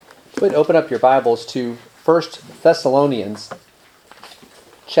But open up your Bibles to 1 Thessalonians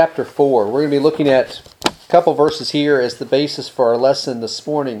chapter 4. We're going to be looking at a couple verses here as the basis for our lesson this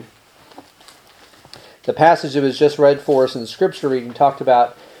morning. The passage that was just read for us in the scripture reading talked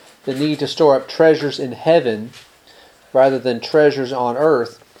about the need to store up treasures in heaven rather than treasures on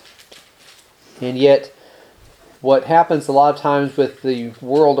earth. And yet, what happens a lot of times with the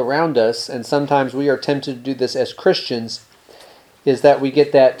world around us, and sometimes we are tempted to do this as Christians, is that we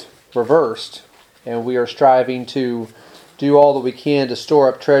get that reversed, and we are striving to do all that we can to store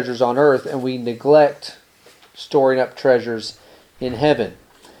up treasures on earth, and we neglect storing up treasures in heaven.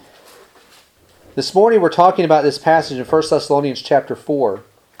 This morning we're talking about this passage in 1 Thessalonians chapter 4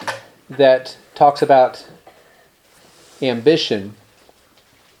 that talks about ambition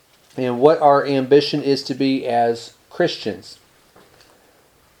and what our ambition is to be as Christians.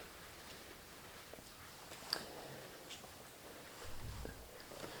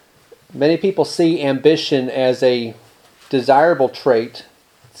 Many people see ambition as a desirable trait.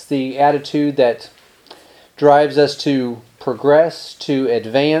 It's the attitude that drives us to progress, to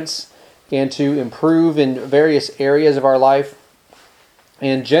advance, and to improve in various areas of our life.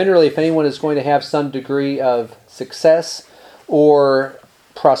 And generally, if anyone is going to have some degree of success or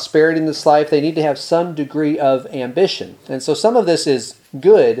prosperity in this life, they need to have some degree of ambition. And so some of this is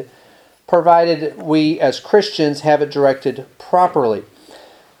good, provided we as Christians have it directed properly.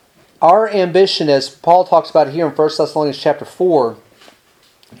 Our ambition, as Paul talks about here in 1 Thessalonians chapter 4,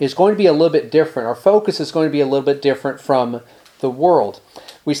 is going to be a little bit different. Our focus is going to be a little bit different from the world.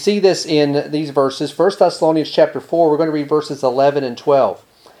 We see this in these verses. 1 Thessalonians chapter 4, we're going to read verses 11 and 12.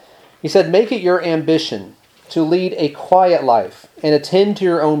 He said, "Make it your ambition to lead a quiet life and attend to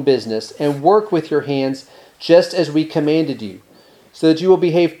your own business and work with your hands just as we commanded you, so that you will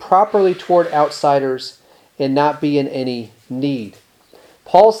behave properly toward outsiders and not be in any need."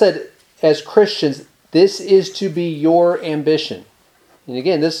 Paul said, as Christians, this is to be your ambition. And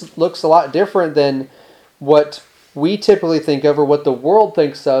again, this looks a lot different than what we typically think of or what the world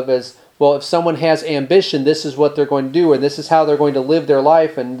thinks of as, well, if someone has ambition, this is what they're going to do, and this is how they're going to live their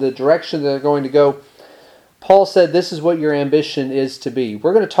life and the direction they're going to go. Paul said this is what your ambition is to be.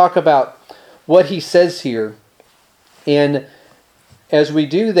 We're going to talk about what he says here, and as we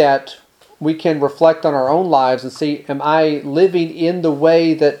do that, we can reflect on our own lives and see, am I living in the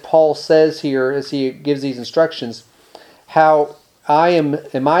way that Paul says here as he gives these instructions? Am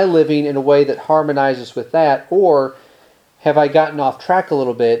I living in a way that harmonizes with that, or have I gotten off track a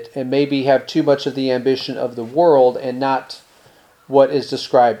little bit and maybe have too much of the ambition of the world and not what is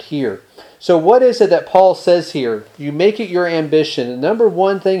described here? So what is it that Paul says here? You make it your ambition. The number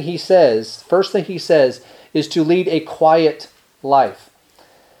one thing he says, first thing he says, is to lead a quiet life.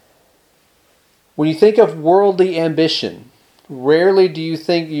 When you think of worldly ambition, rarely do you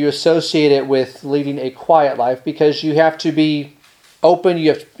think you associate it with leading a quiet life, because you have to be open,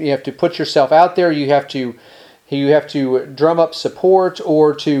 you have to put yourself out there, you have to drum up support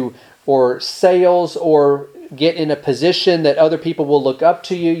or sales or get in a position that other people will look up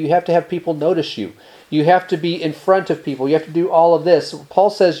to you. You have to have people notice you. You have to be in front of people. You have to do all of this. Paul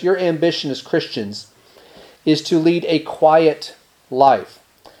says your ambition as Christians is to lead a quiet life.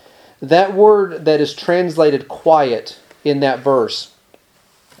 That word that is translated quiet in that verse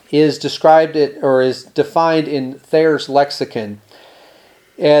is defined in Thayer's lexicon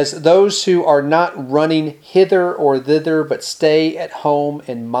as those who are not running hither or thither, but stay at home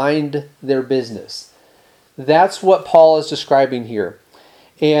and mind their business. That's what Paul is describing here.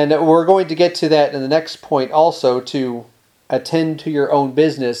 And we're going to get to that in the next point also, to attend to your own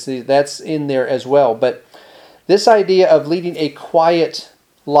business. That's in there as well. But this idea of leading a quiet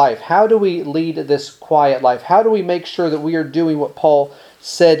life, how do we lead this quiet life? How do we make sure that we are doing what Paul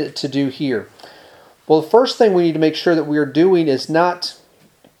said to do here? Well, the first thing we need to make sure that we are doing is not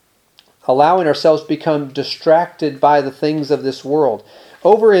allowing ourselves to become distracted by the things of this world.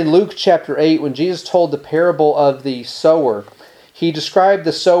 Over in Luke chapter 8, when Jesus told the parable of the sower, he described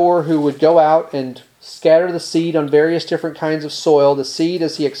the sower who would go out and scatter the seed on various different kinds of soil. The seed,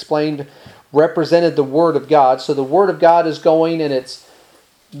 as he explained, represented the Word of God. So the Word of God is going and it's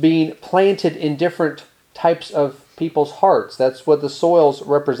being planted in different types of people's hearts. That's what the soils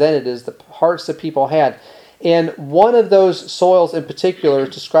represented, is the hearts that people had. And one of those soils in particular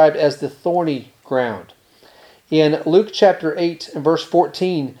is described as the thorny ground. In Luke chapter 8 and verse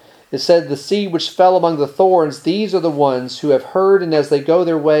 14, it said, "The seed which fell among the thorns, these are the ones who have heard, and as they go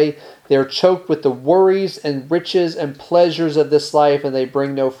their way, they are choked with the worries and riches and pleasures of this life, and they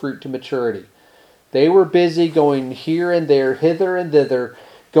bring no fruit to maturity." They were busy going here and there, hither and thither,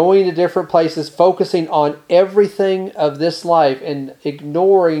 going to different places, focusing on everything of this life and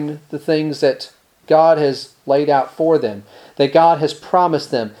ignoring the things that God has laid out for them, that God has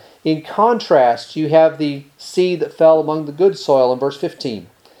promised them. In contrast, you have the seed that fell among the good soil in verse 15.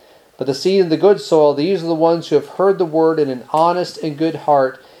 But the seed of the good soil, these are the ones who have heard the word in an honest and good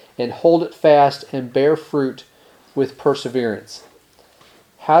heart and hold it fast and bear fruit with perseverance.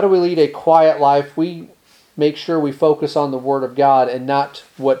 How do we lead a quiet life? We make sure we focus on the Word of God and not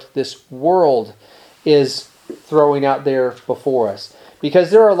what this world is throwing out there before us.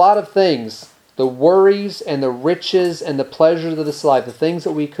 Because there are a lot of things, the worries and the riches and the pleasures of this life, the things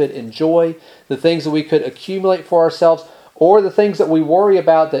that we could enjoy, the things that we could accumulate for ourselves, or the things that we worry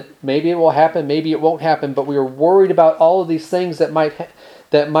about that maybe it will happen, maybe it won't happen, but we are worried about all of these things that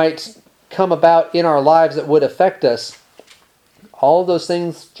might come about in our lives that would affect us. All of those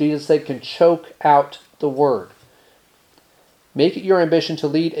things, Jesus said, can choke out the Word. Make it your ambition to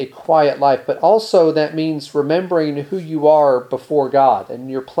lead a quiet life, but also that means remembering who you are before God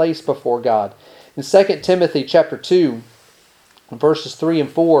and your place before God. In 2 Timothy chapter 2, verses 3 and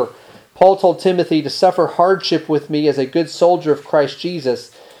 4, Paul told Timothy to suffer hardship with me as a good soldier of Christ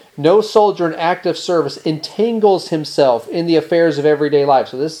Jesus. No soldier in active service entangles himself in the affairs of everyday life.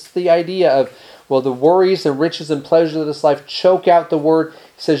 So this is the idea of, well, the worries and riches and pleasures of this life choke out the Word. It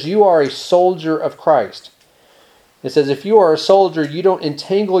says you are a soldier of Christ. It says if you are a soldier, you don't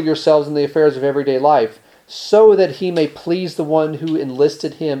entangle yourselves in the affairs of everyday life, so that he may please the one who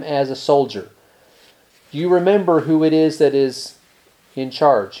enlisted him as a soldier. You remember who it is that is in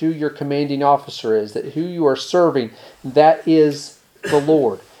charge, who your commanding officer is, that who you are serving, that is the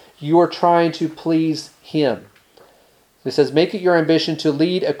Lord. You are trying to please Him. It says, make it your ambition to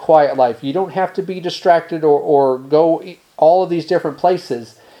lead a quiet life. You don't have to be distracted or go all of these different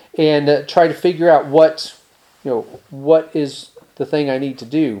places and try to figure out what is the thing I need to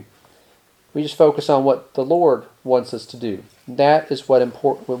do. We just focus on what the Lord wants us to do. That is what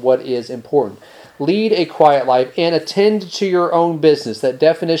is important. Lead a quiet life and attend to your own business. That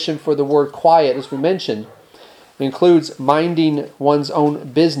definition for the word quiet, as we mentioned, includes minding one's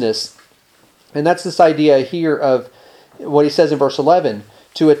own business. And that's this idea here of what he says in verse 11,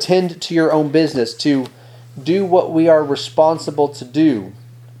 to attend to your own business, to do what we are responsible to do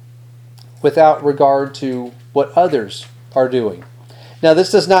without regard to what others are doing. Now,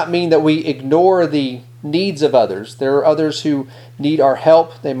 this does not mean that we ignore the needs of others. There are others who need our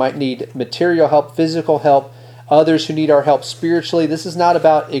help. They might need material help, physical help, others who need our help spiritually. This is not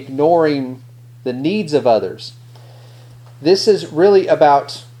about ignoring the needs of others. This is really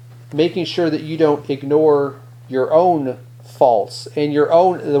about making sure that you don't ignore your own faults and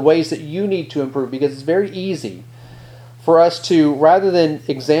the ways that you need to improve, because it's very easy for us to, rather than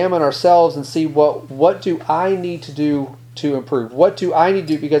examine ourselves and see what do I need to do to improve, what do I need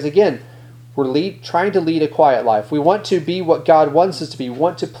to do, because again, we're trying to lead a quiet life. We want to be what God wants us to be. We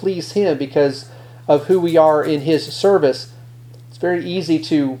want to please Him because of who we are in His service. It's very easy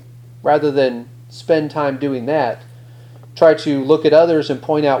to, rather than spend time doing that, try to look at others and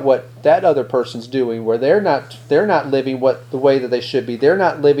point out what that other person's doing, where they're not living the way that they should be. They're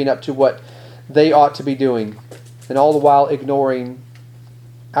not living up to what they ought to be doing, and all the while ignoring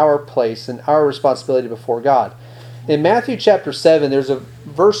our place and our responsibility before God. In Matthew chapter 7, there's a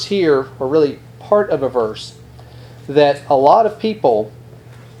verse here, or really part of a verse, that a lot of people,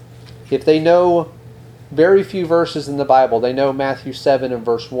 if they know very few verses in the Bible, they know Matthew 7 and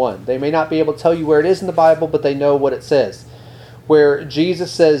verse 1. They may not be able to tell you where it is in the Bible, but they know what it says. Where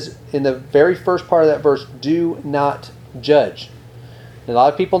Jesus says in the very first part of that verse, do not judge. And a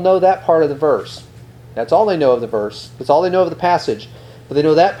lot of people know that part of the verse. That's all they know of the verse. That's all they know of the passage. But they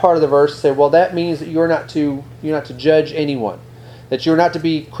know that part of the verse, say, well, that means that you're not to judge anyone. That you're not to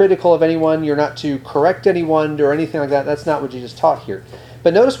be critical of anyone, you're not to correct anyone or anything like that. That's not what Jesus taught here.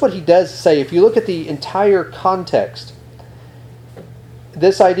 But notice what he does say. If you look at the entire context,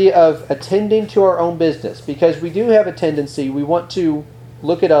 this idea of attending to our own business, because we do have a tendency, we want to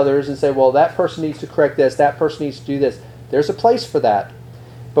look at others and say, well, that person needs to correct this, that person needs to do this. There's a place for that.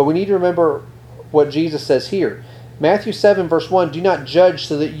 But we need to remember what Jesus says here. Matthew 7 verse 1, do not judge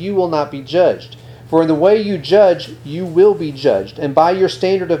so that you will not be judged. For in the way you judge, you will be judged. And by your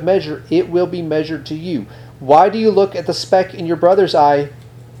standard of measure, it will be measured to you. Why do you look at the speck in your brother's eye,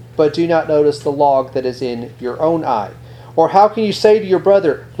 but do not notice the log that is in your own eye? Or how can you say to your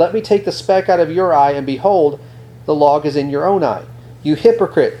brother, let me take the speck out of your eye, and behold, the log is in your own eye? You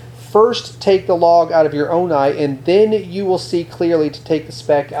hypocrite, first take the log out of your own eye, and then you will see clearly to take the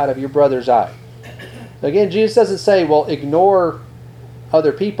speck out of your brother's eye. Again, Jesus doesn't say, well, ignore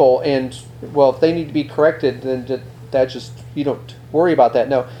other people, and, well, if they need to be corrected, then that just worry about that.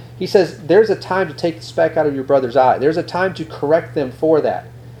 No, he says there's a time to take the speck out of your brother's eye. There's a time to correct them for that.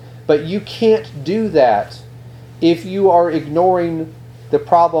 But you can't do that if you are ignoring the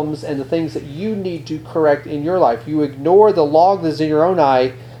problems and the things that you need to correct in your life. You ignore the log that is in your own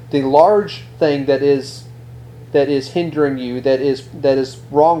eye, the large thing that is hindering you, that is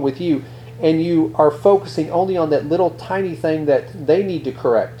wrong with you, and you are focusing only on that little tiny thing that they need to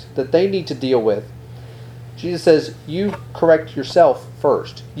correct, that they need to deal with. Jesus says, you correct yourself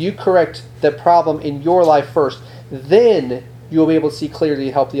first. You correct the problem in your life first. Then you'll be able to see clearly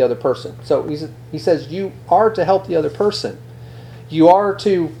to help the other person. So he says you are to help the other person. You are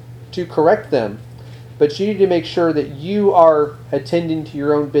to correct them, but you need to make sure that you are attending to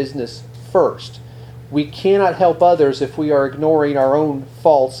your own business first. We cannot help others if we are ignoring our own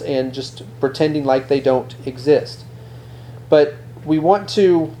faults and just pretending like they don't exist. But we want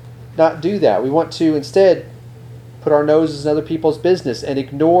to not do that. We want to instead put our noses in other people's business and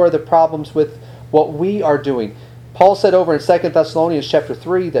ignore the problems with what we are doing. Paul said over in 2 Thessalonians chapter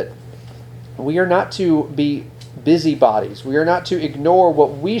 3 that we are not to be busybodies. We are not to ignore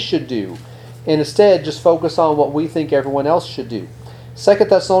what we should do and instead just focus on what we think everyone else should do. 2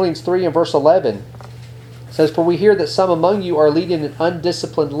 Thessalonians 3 and verse 11 says, "For we hear that some among you are leading an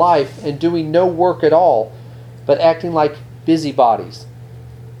undisciplined life and doing no work at all, but acting like busybodies."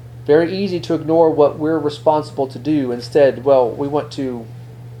 Very easy to ignore what we're responsible to do. Instead, we want to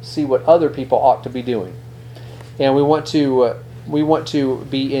see what other people ought to be doing. And we want to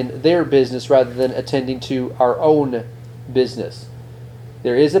be in their business rather than attending to our own business.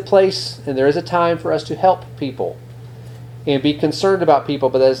 There is a place and there is a time for us to help people and be concerned about people,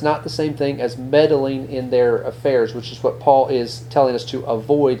 but that is not the same thing as meddling in their affairs, which is what Paul is telling us to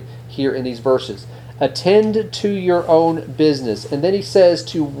avoid here in these verses. Attend to your own business. And then he says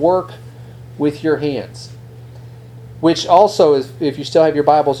to work with your hands, which also is, if you still have your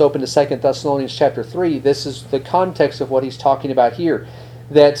Bibles open to 2 Thessalonians chapter 3, this is the context of what he's talking about here.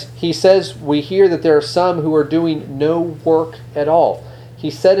 That he says, we hear that there are some who are doing no work at all. He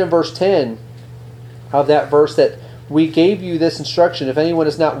said in verse 10 of that verse that we gave you this instruction: if anyone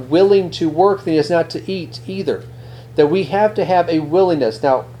is not willing to work, then he is not to eat either. That we have to have a willingness.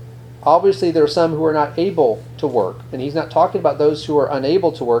 Now, obviously there are some who are not able to work, and he's not talking about those who are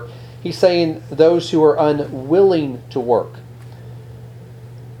unable to work. He's saying those who are unwilling to work.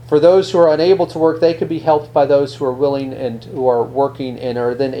 For those who are unable to work, they could be helped by those who are willing and who are working and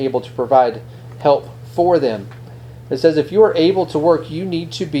are then able to provide help for them. It says if you are able to work, you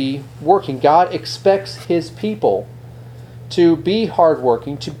need to be working. God expects His people to be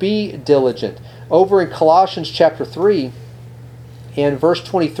hardworking, to be diligent. Over in Colossians chapter 3 and verse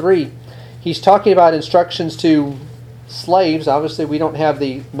 23, he's talking about instructions to slaves. Obviously, we don't have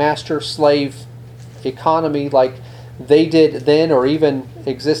the master-slave economy like they did then or even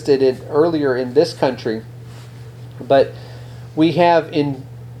existed earlier in this country. But we have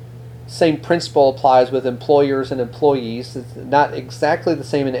same principle applies with employers and employees. It's not exactly the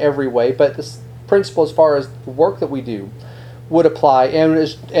same in every way, but this principle as far as the work that we do would apply. And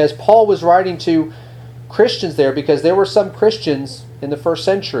as Paul was writing to Christians there, because there were some Christians in the first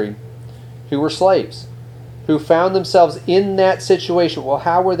century who were slaves, who found themselves in that situation. Well,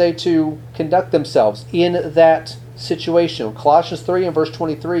 how were they to conduct themselves in that situation? Colossians 3 and verse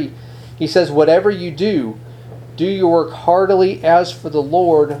 23, he says, whatever you do your work heartily as for the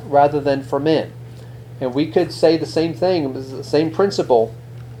Lord rather than for men. And we could say the same thing, the same principle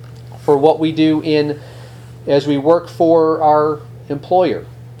for what we do as we work for our employer,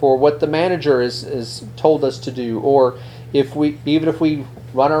 for what the manager is told us to do, or even if we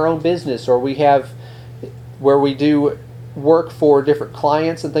run our own business, or we have where we do work for different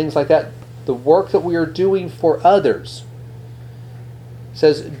clients and things like that. The work that we are doing for others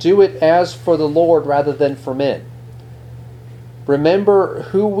says, do it as for the Lord rather than for men. Remember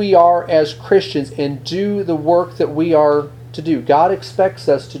who we are as Christians and do the work that we are to do. God expects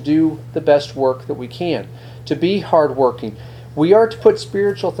us to do the best work that we can, to be hardworking. We are to put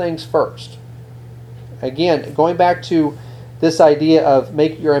spiritual things first. Again, going back to this idea of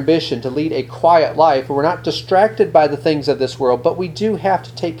make your ambition to lead a quiet life. We're not distracted by the things of this world, but we do have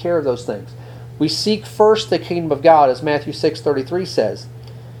to take care of those things. We seek first the kingdom of God, as Matthew 6:33 says.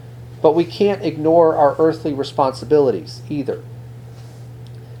 But we can't ignore our earthly responsibilities either.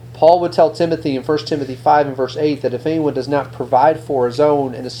 Paul would tell Timothy in 1 Timothy 5 and verse 8 that if anyone does not provide for his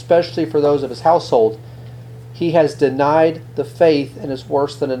own, and especially for those of his household, he has denied the faith and is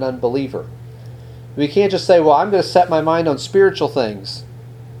worse than an unbeliever. We can't just say, well, I'm going to set my mind on spiritual things,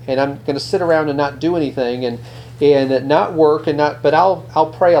 and I'm going to sit around and not do anything, and not work, but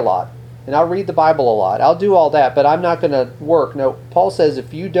I'll pray a lot. and I'll read the Bible a lot. I'll do all that, but I'm not going to work. No, Paul says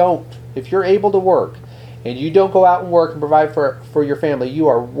if you're able to work and you don't go out and work and provide for your family, you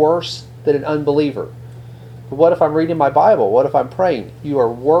are worse than an unbeliever. But what if I'm reading my Bible? What if I'm praying? You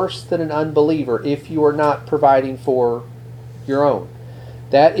are worse than an unbeliever if you are not providing for your own.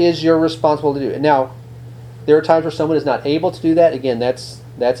 That is your responsibility to do. Now, there are times where someone is not able to do that. Again, that's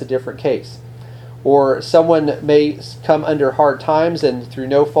a different case. Or someone may come under hard times and through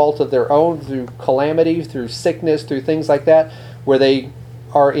no fault of their own, through calamity, through sickness, through things like that, where they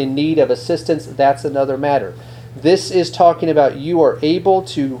are in need of assistance. That's another matter. This is talking about you are able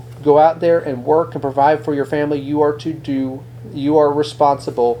to go out there and work and provide for your family. You are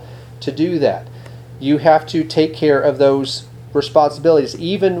responsible to do that. You have to take care of those responsibilities,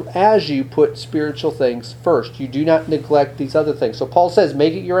 even as you put spiritual things first. You do not neglect these other things. So Paul says,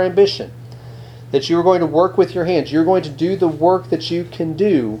 make it your ambition that you are going to work with your hands. You're going to do the work that you can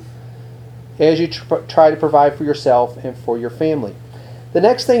do as you try to provide for yourself and for your family. The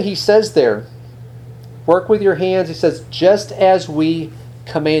next thing he says there, work with your hands, he says, just as we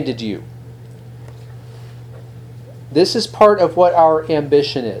commanded you. This is part of what our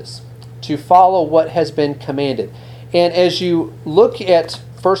ambition is, to follow what has been commanded. And as you look at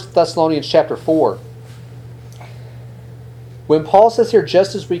 1 Thessalonians chapter 4, when Paul says here,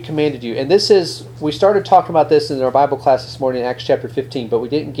 just as we commanded you, and we started talking about this in our Bible class this morning in Acts chapter 15, but we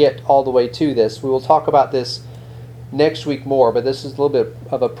didn't get all the way to this. We will talk about this next week more, but this is a little bit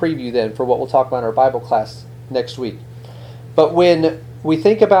of a preview then for what we'll talk about in our Bible class next week. But when we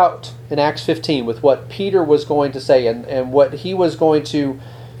think about in Acts 15 with what Peter was going to say and what he was going to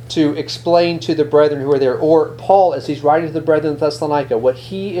explain to the brethren who are there, or Paul as he's writing to the brethren in Thessalonica, what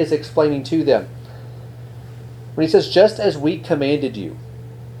he is explaining to them. When he says, just as we commanded you,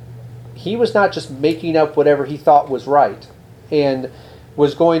 he was not just making up whatever he thought was right and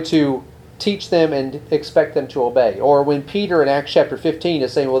was going to teach them and expect them to obey. Or when Peter in Acts chapter 15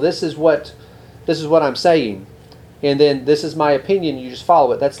 is saying, well, this is what I'm saying, and then this is my opinion, you just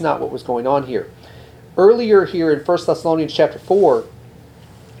follow it. That's not what was going on here. Earlier here in 1 Thessalonians chapter 4,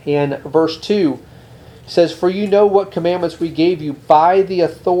 in verse 2, it says, for you know what commandments we gave you by the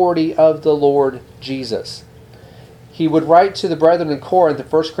authority of the Lord Jesus. He would write to the brethren in Corinth in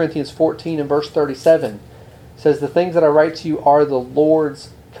 1 Corinthians 14 and verse 37. It says, the things that I write to you are the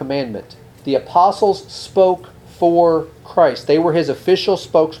Lord's commandment. The apostles spoke for Christ. They were his official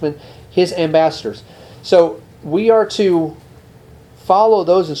spokesmen, his ambassadors. So we are to follow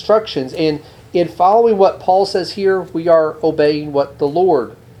those instructions. And in following what Paul says here, we are obeying what the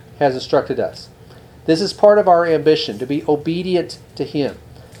Lord has instructed us. This is part of our ambition, to be obedient to him.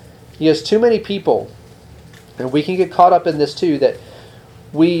 He has too many people, and we can get caught up in this too, that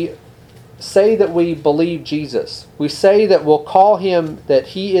we say that we believe Jesus. We say that we'll call him, that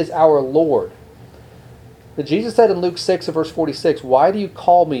he is our Lord. But Jesus said in Luke 6 and verse 46, why do you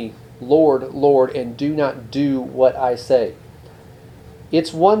call me Lord, Lord, and do not do what I say?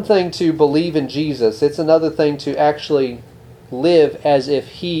 It's one thing to believe in Jesus. It's another thing to actually live as if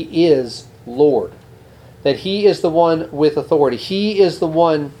he is Lord. That he is the one with authority. He is the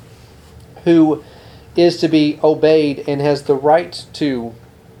one who is to be obeyed and has the right to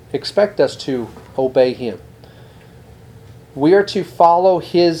expect us to obey him. We are to follow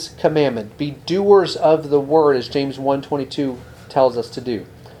his commandment. Be doers of the word, as James 1:22 tells us to do.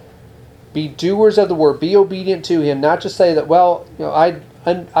 Be doers of the word. Be obedient to him. Not just say that, well,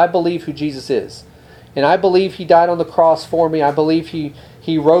 I believe who Jesus is. And I believe he died on the cross for me. I believe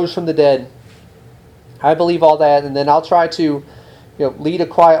he rose from the dead. I believe all that. And then I'll try to lead a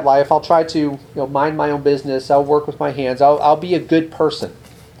quiet life. I'll try to mind my own business. I'll work with my hands. I'll be a good person.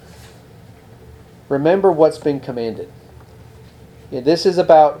 Remember what's been commanded. This is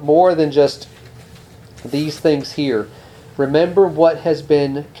about more than just these things here. Remember what has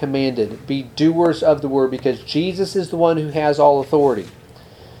been commanded. Be doers of the word, because Jesus is the one who has all authority.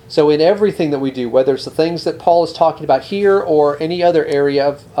 So in everything that we do, whether it's the things that Paul is talking about here or any other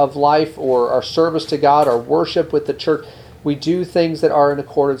area of life or our service to God, our worship with the church, we do things that are in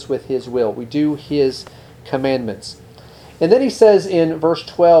accordance with his will. We do his commandments. And then he says in verse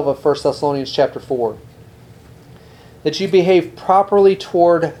 12 of 1 Thessalonians chapter 4, that you behave properly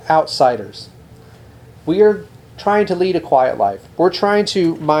toward outsiders. We are trying to lead a quiet life. We're trying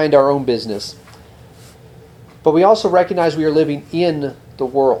to mind our own business. But we also recognize we are living in the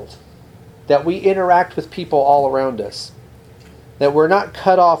world. That we interact with people all around us. That we're not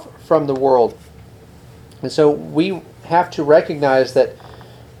cut off from the world. And so we have to recognize that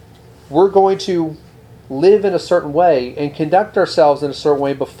we're going to live in a certain way and conduct ourselves in a certain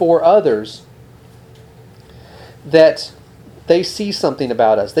way before others that they see something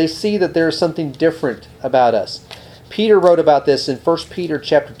about us. They see that there is something different about us. Peter wrote about this in 1 Peter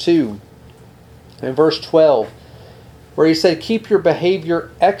chapter 2 and verse 12, where he said, "Keep your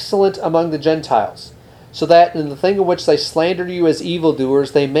behavior excellent among the Gentiles, so that in the thing in which they slander you as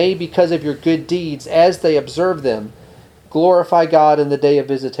evildoers, they may, because of your good deeds, as they observe them, glorify God in the day of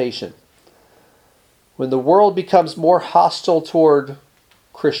visitation." When the world becomes more hostile toward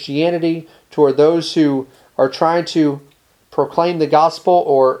Christianity, toward those who are trying to proclaim the gospel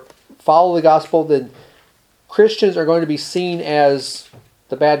or follow the gospel, then Christians are going to be seen as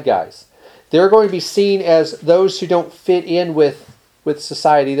the bad guys. They're going to be seen as those who don't fit in with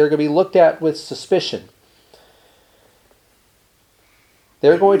society. They're going to be looked at with suspicion.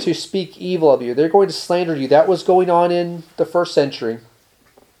 They're going to speak evil of you. They're going to slander you. That was going on in the first century.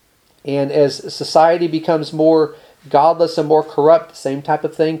 And as society becomes more godless and more corrupt, the same type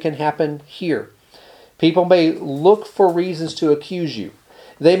of thing can happen here. People may look for reasons to accuse you.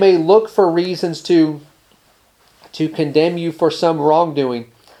 They may look for reasons to condemn you for some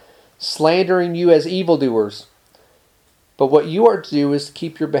wrongdoing, slandering you as evildoers. But what you are to do is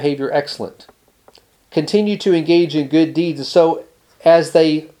keep your behavior excellent. Continue to engage in good deeds. And so as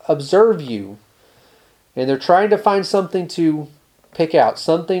they observe you, and they're trying to find something to pick out,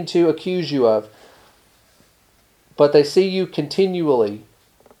 something to accuse you of, but they see you continually,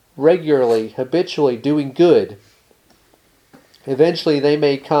 regularly, habitually doing good, eventually they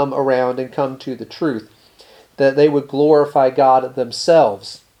may come around and come to the truth that they would glorify God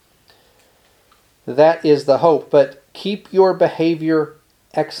themselves. That is the hope. But keep your behavior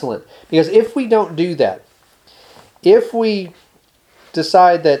excellent. Because if we don't do that, if we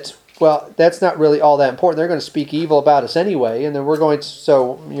decide that, well, that's not really all that important, they're going to speak evil about us anyway, and then we're going to,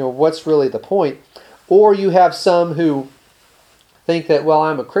 so, what's really the point? Or you have some who think that, well,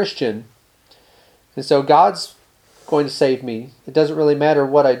 I'm a Christian, and so God's going to save me. It doesn't really matter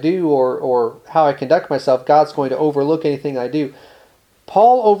what I do or how I conduct myself. God's going to overlook anything I do.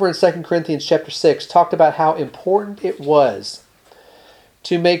 Paul over in 2 Corinthians chapter 6 talked about how important it was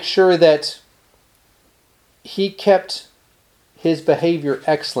to make sure that he kept his behavior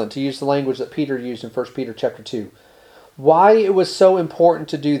excellent, to use the language that Peter used in 1 Peter chapter 2. Why it was so important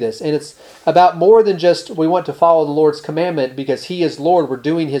to do this. And it's about more than just we want to follow the Lord's commandment because He is Lord, we're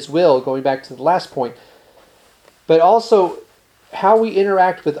doing His will, going back to the last point. But also how we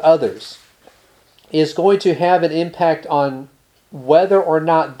interact with others is going to have an impact on whether or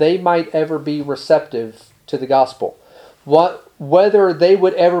not they might ever be receptive to the gospel. Whether they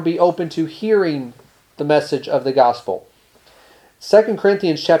would ever be open to hearing the message of the gospel. 2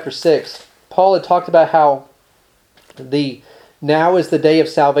 Corinthians chapter 6, Paul had talked about how now is the day of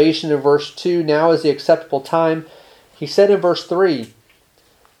salvation in verse 2, now is the acceptable time. He said in verse 3,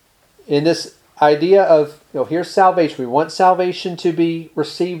 in this idea of, here's salvation. We want salvation to be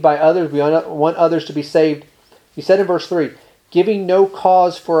received by others. We want others to be saved. He said in verse 3, giving no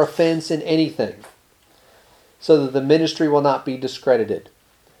cause for offense in anything, so that the ministry will not be discredited.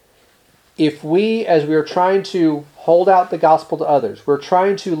 If we, as we are trying to hold out the gospel to others, we're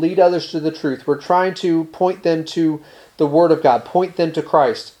trying to lead others to the truth, we're trying to point them to the Word of God, point them to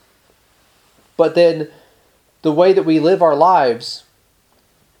Christ, but then the way that we live our lives,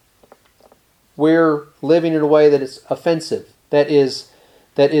 we're living in a way that is offensive, that is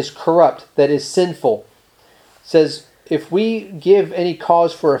corrupt, that is sinful. It says, if we give any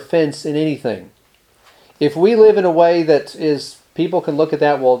cause for offense in anything, if we live in a way that is, people can look at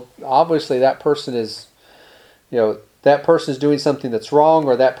that, well, obviously that person is, that person is doing something that's wrong,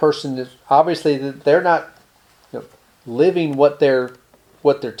 or that person is, obviously they're not living what they're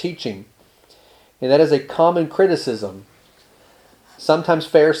teaching. And that is a common criticism. Sometimes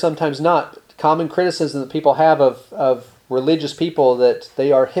fair, sometimes not. Common criticism that people have of religious people, that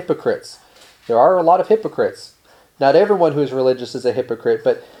they are hypocrites. There are a lot of hypocrites. Not everyone who is religious is a hypocrite,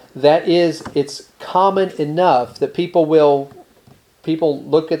 but it's common enough that people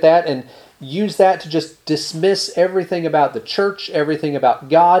look at that and use that to just dismiss everything about the church, everything about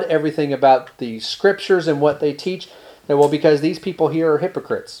God, everything about the scriptures and what they teach. And well, because these people here are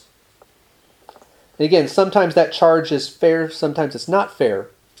hypocrites. And again, sometimes that charge is fair, sometimes it's not fair.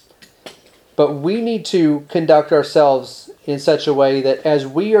 But we need to conduct ourselves in such a way that as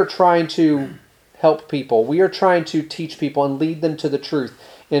we are trying to help people, we are trying to teach people and lead them to the truth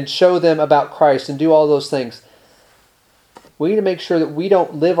and show them about Christ and do all those things, we need to make sure that we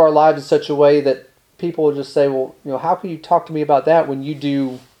don't live our lives in such a way that people will just say, well, how can you talk to me about that when you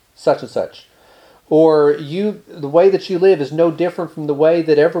do such and such? Or the way that you live is no different from the way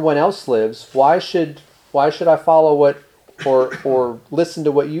that everyone else lives. Why should I follow or listen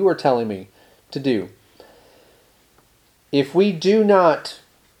to what you are telling me to do? if we do not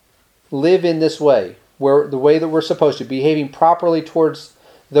live in this way, where the way that we're supposed to, behaving properly towards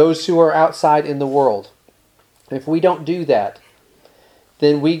those who are outside in the world, if we don't do that,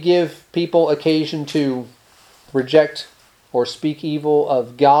 then we give people occasion to reject or speak evil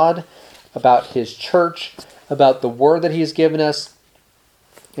of God, about His church, about the word that He has given us,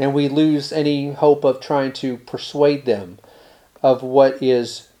 and we lose any hope of trying to persuade them of what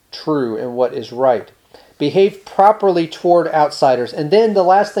is true and what is right. Behave properly toward outsiders. And then the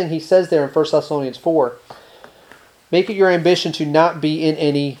last thing he says there in 1 Thessalonians 4, make it your ambition to not be in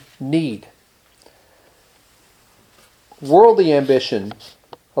any need. Worldly ambition,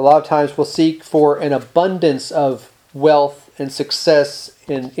 a lot of times, will seek for an abundance of wealth and success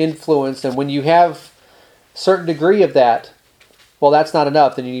and influence. And when you have a certain degree of that, well, that's not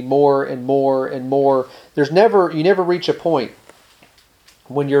enough. Then you need more and more and more. You never reach a point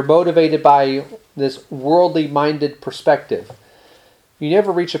when you're motivated by this worldly-minded perspective. You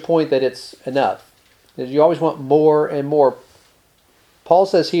never reach a point that it's enough. You always want more and more. Paul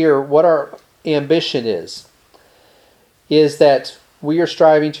says here what our ambition is that we are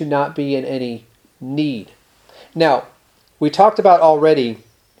striving to not be in any need. Now, we talked about already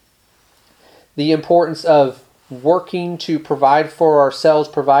the importance of working to provide for ourselves,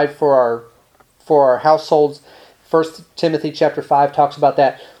 provide for our households. 1 Timothy chapter 5 talks about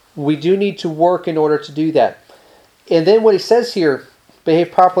that. We do need to work in order to do that. And then what he says here,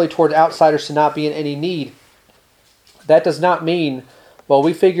 behave properly toward outsiders to not be in any need. That does not mean, well,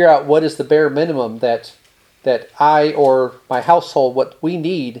 we figure out what is the bare minimum that I or my household, what we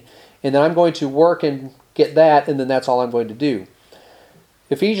need, and then I'm going to work and get that, and then that's all I'm going to do.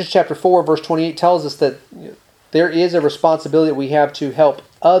 Ephesians chapter 4, verse 28 tells us that there is a responsibility that we have to help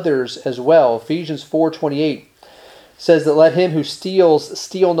others as well. Ephesians 4:28 says that let him who steals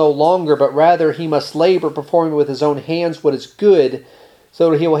steal no longer, but rather he must labor, performing with his own hands what is good,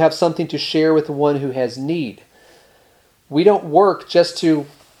 so that he will have something to share with the one who has need. We don't work just to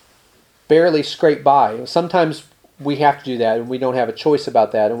barely scrape by. Sometimes we have to do that, and we don't have a choice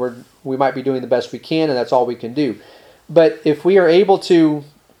about that, and we might be doing the best we can, and that's all we can do. But if we are able to,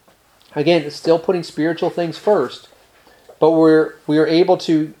 again, still putting spiritual things first, but we are able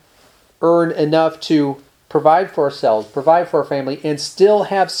to earn enough to provide for ourselves, provide for our family, and still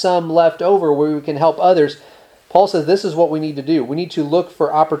have some left over where we can help others. Paul says this is what we need to do. We need to look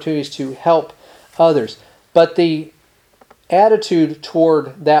for opportunities to help others. But the attitude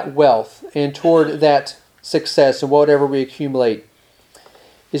toward that wealth and toward that success and whatever we accumulate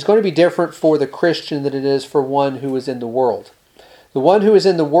is going to be different for the Christian than it is for one who is in the world. The one who is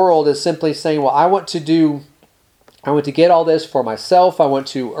in the world is simply saying, well, I want to get all this for myself. I want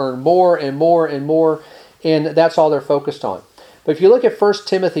to earn more and more and more. And that's all they're focused on. But if you look at 1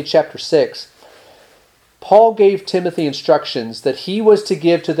 Timothy chapter 6, Paul gave Timothy instructions that he was to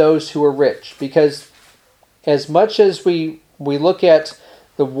give to those who are rich. Because as much as we look at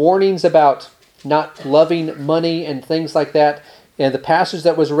the warnings about not loving money and things like that, and the passage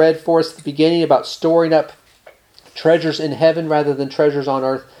that was read for us at the beginning about storing up treasures in heaven rather than treasures on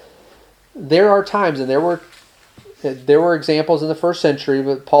earth, there are times, and there were examples in the first century,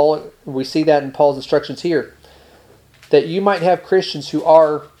 but we see that in Paul's instructions here, that you might have Christians who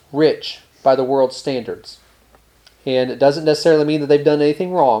are rich by the world's standards. And it doesn't necessarily mean that they've done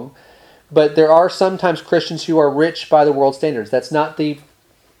anything wrong, but there are sometimes Christians who are rich by the world's standards. That's not the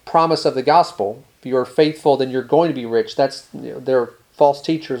promise of the gospel. If you are faithful, then you're going to be rich. There are false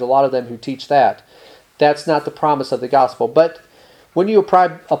teachers, a lot of them, who teach that. That's not the promise of the gospel. But when you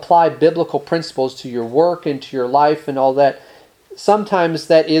apply biblical principles to your work and to your life and all that, sometimes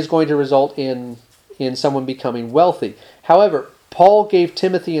that is going to result in someone becoming wealthy. However, Paul gave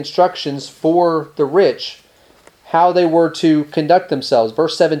Timothy instructions for the rich, how they were to conduct themselves.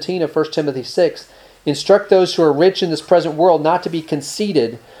 Verse 17 of 1 Timothy 6, instruct those who are rich in this present world not to be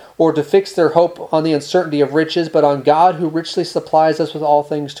conceited or to fix their hope on the uncertainty of riches, but on God who richly supplies us with all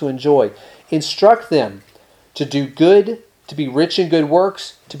things to enjoy. Instruct them to do good, to be rich in good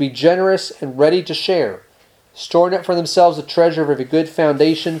works, to be generous and ready to share, storing up for themselves a treasure of a good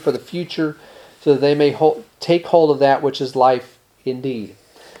foundation for the future, so that they may take hold of that which is life indeed.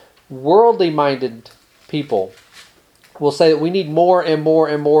 Worldly-minded people will say that we need more and more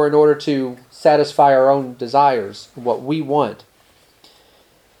and more in order to satisfy our own desires, what we want.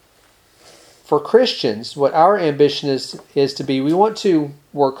 For Christians, what our ambition is to be, we want to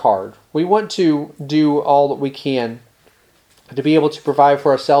work hard. We want to do all that we can to be able to provide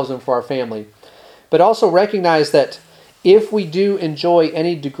for ourselves and for our family. But also recognize that if we do enjoy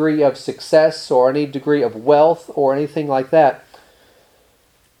any degree of success or any degree of wealth or anything like that,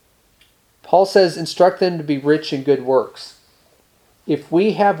 Paul says, instruct them to be rich in good works. If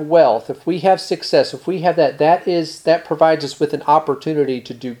we have wealth, if we have success, if we have that provides us with an opportunity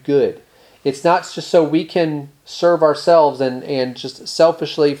to do good. It's not just so we can serve ourselves and just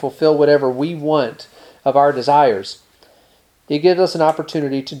selfishly fulfill whatever we want of our desires. It gives us an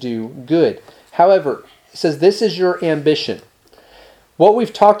opportunity to do good. However, it says this is your ambition. What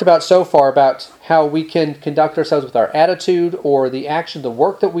we've talked about so far about how we can conduct ourselves with our attitude or the action, the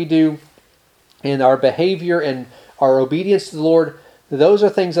work that we do, and our behavior and our obedience to the Lord, those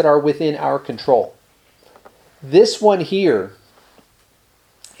are things that are within our control. This one here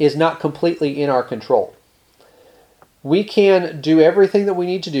is not completely in our control. We can do everything that we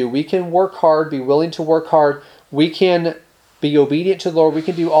need to do. We can work hard, be willing to work hard. We can be obedient to the Lord. We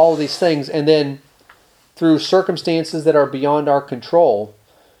can do all of these things. And then through circumstances that are beyond our control,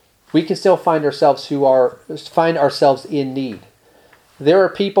 we can still find ourselves in need. There are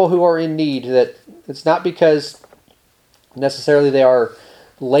people who are in need that it's not because necessarily they are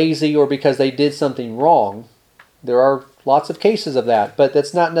lazy or because they did something wrong. There are lots of cases of that, but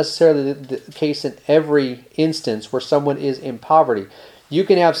that's not necessarily the case in every instance where someone is in poverty. You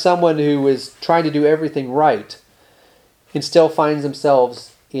can have someone who is trying to do everything right and still finds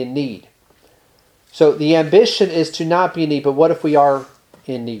themselves in need. So the ambition is to not be in need, but what if we are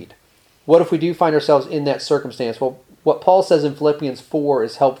in need? What if we do find ourselves in that circumstance? Well, what Paul says in Philippians 4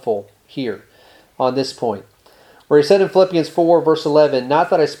 is helpful here on this point. Where he said in Philippians 4 verse 11,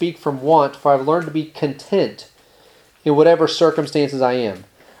 "Not that I speak from want, for I have learned to be content in whatever circumstances I am.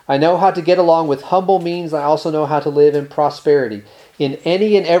 I know how to get along with humble means. I also know how to live in prosperity. In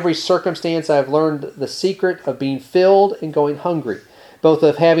any and every circumstance I have learned the secret of being filled and going hungry, both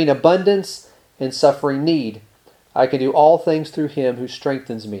of having abundance and suffering need. I can do all things through Him who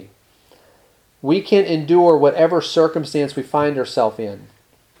strengthens me." We can endure whatever circumstance we find ourselves in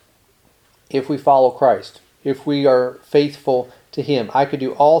if we follow Christ, if we are faithful to Him. I can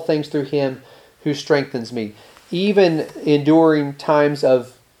do all things through Him who strengthens me. Even enduring times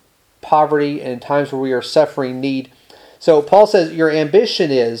of poverty and times where we are suffering need. So Paul says your ambition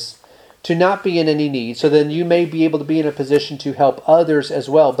is to not be in any need, so then you may be able to be in a position to help others as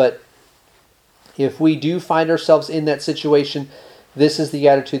well. But if we do find ourselves in that situation, this is the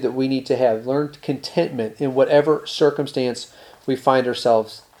attitude that we need to have. Learn contentment in whatever circumstance we find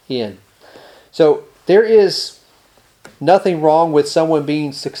ourselves in. So there is nothing wrong with someone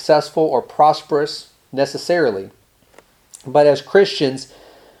being successful or prosperous necessarily. But as Christians,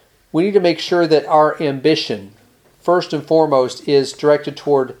 we need to make sure that our ambition, first and foremost, is directed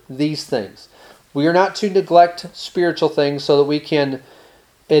toward these things. We are not to neglect spiritual things so that we can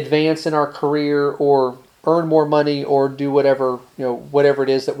advance in our career or earn more money or do whatever it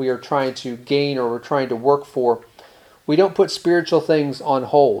is that we are trying to gain or we're trying to work for. We don't put spiritual things on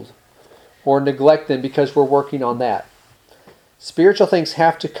hold or neglect them because we're working on that. Spiritual things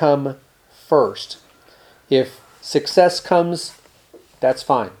have to come first. If success comes, that's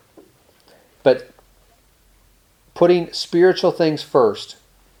fine. But putting spiritual things first,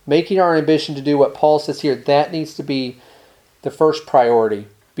 making our ambition to do what Paul says here, that needs to be the first priority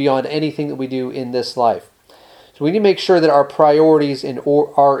beyond anything that we do in this life. So we need to make sure that our priorities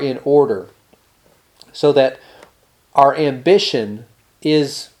are in order so that our ambition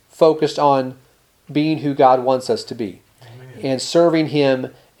is focused on being who God wants us to be. Amen. And serving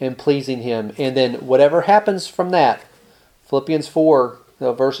Him and pleasing Him. And then whatever happens from that, Philippians 4,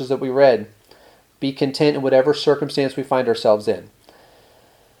 the verses that we read, be content in whatever circumstance we find ourselves in.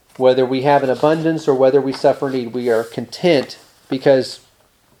 Whether we have an abundance or whether we suffer need, we are content because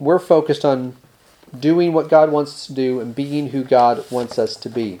we're focused on doing what God wants us to do and being who God wants us to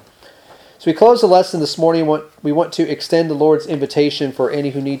be. So we close the lesson this morning. We want to extend the Lord's invitation for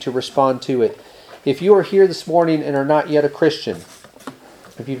any who need to respond to it. If you are here this morning and are not yet a Christian,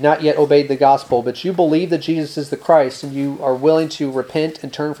 if you've not yet obeyed the gospel, but you believe that Jesus is the Christ and you are willing to repent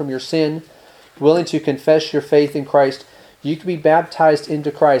and turn from your sin, willing to confess your faith in Christ, you can be baptized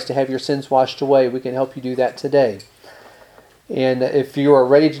into Christ to have your sins washed away. We can help you do that today. And if you are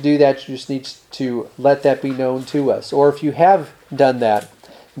ready to do that, you just need to let that be known to us. Or if you have done that,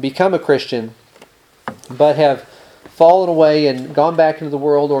 become a Christian, but have fallen away and gone back into the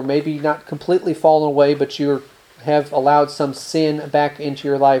world, or maybe not completely fallen away, but you have allowed some sin back into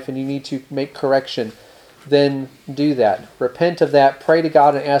your life and you need to make correction, then do that. Repent of that, pray to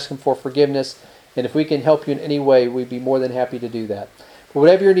God and ask Him for forgiveness, and if we can help you in any way, we'd be more than happy to do that. But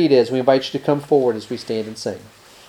whatever your need is, we invite you to come forward as we stand and sing.